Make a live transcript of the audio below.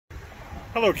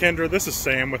Hello Kendra, this is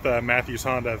Sam with Matthews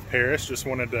Honda of Paris. Just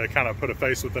wanted to kind of put a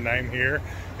face with the name here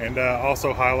and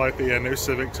also highlight the new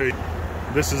Civic to you.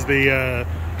 This is the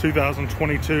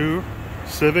 2022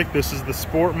 Civic. This is the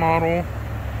sport model.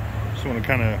 Just want to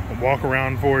kind of walk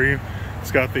around for you.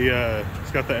 It's got the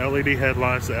LED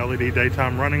headlights, the LED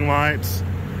daytime running lights.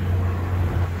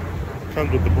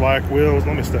 Comes with the black wheels.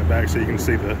 Let me step back so you can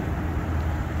see the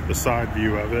side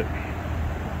view of it.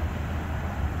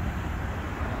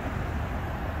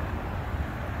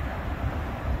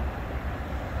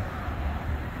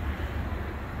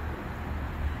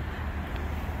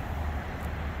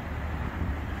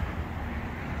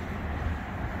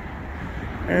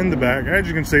 And the back, as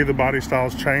you can see, the body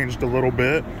style's changed a little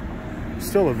bit.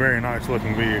 Still a very nice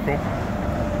looking vehicle.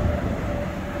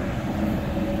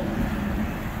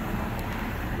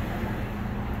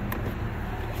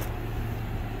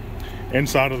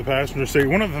 Inside of the passenger seat,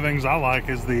 one of the things I like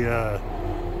is the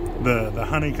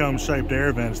honeycomb shaped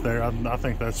air vents there. I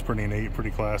think that's pretty neat,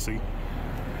 pretty classy.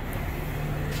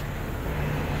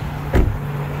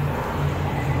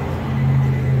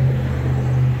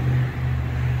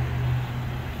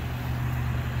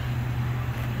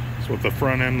 That's what the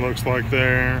front end looks like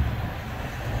there.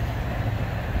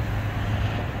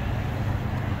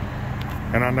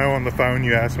 And I know on the phone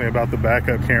you asked me about the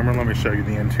backup camera. Let me show you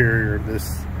the interior of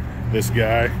this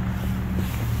guy.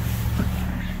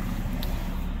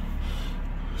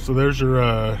 So there's your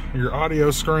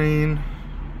audio screen,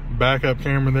 backup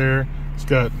camera there. It's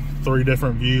got 3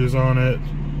 different views on it.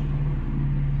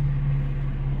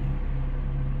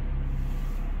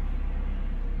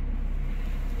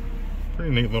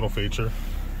 Pretty neat little feature.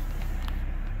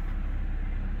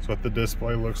 That's what the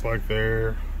display looks like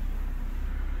there.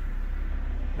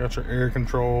 Got your air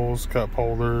controls, cup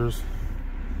holders.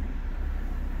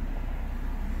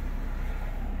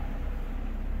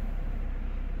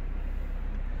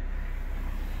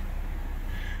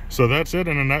 So that's it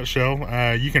in a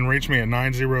nutshell. You can reach me at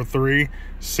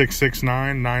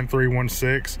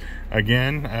 903-669-9316.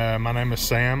 Again, my name is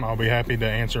Sam. I'll be happy to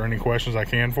answer any questions I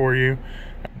can for you.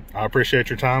 I appreciate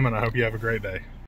your time, and I hope you have a great day.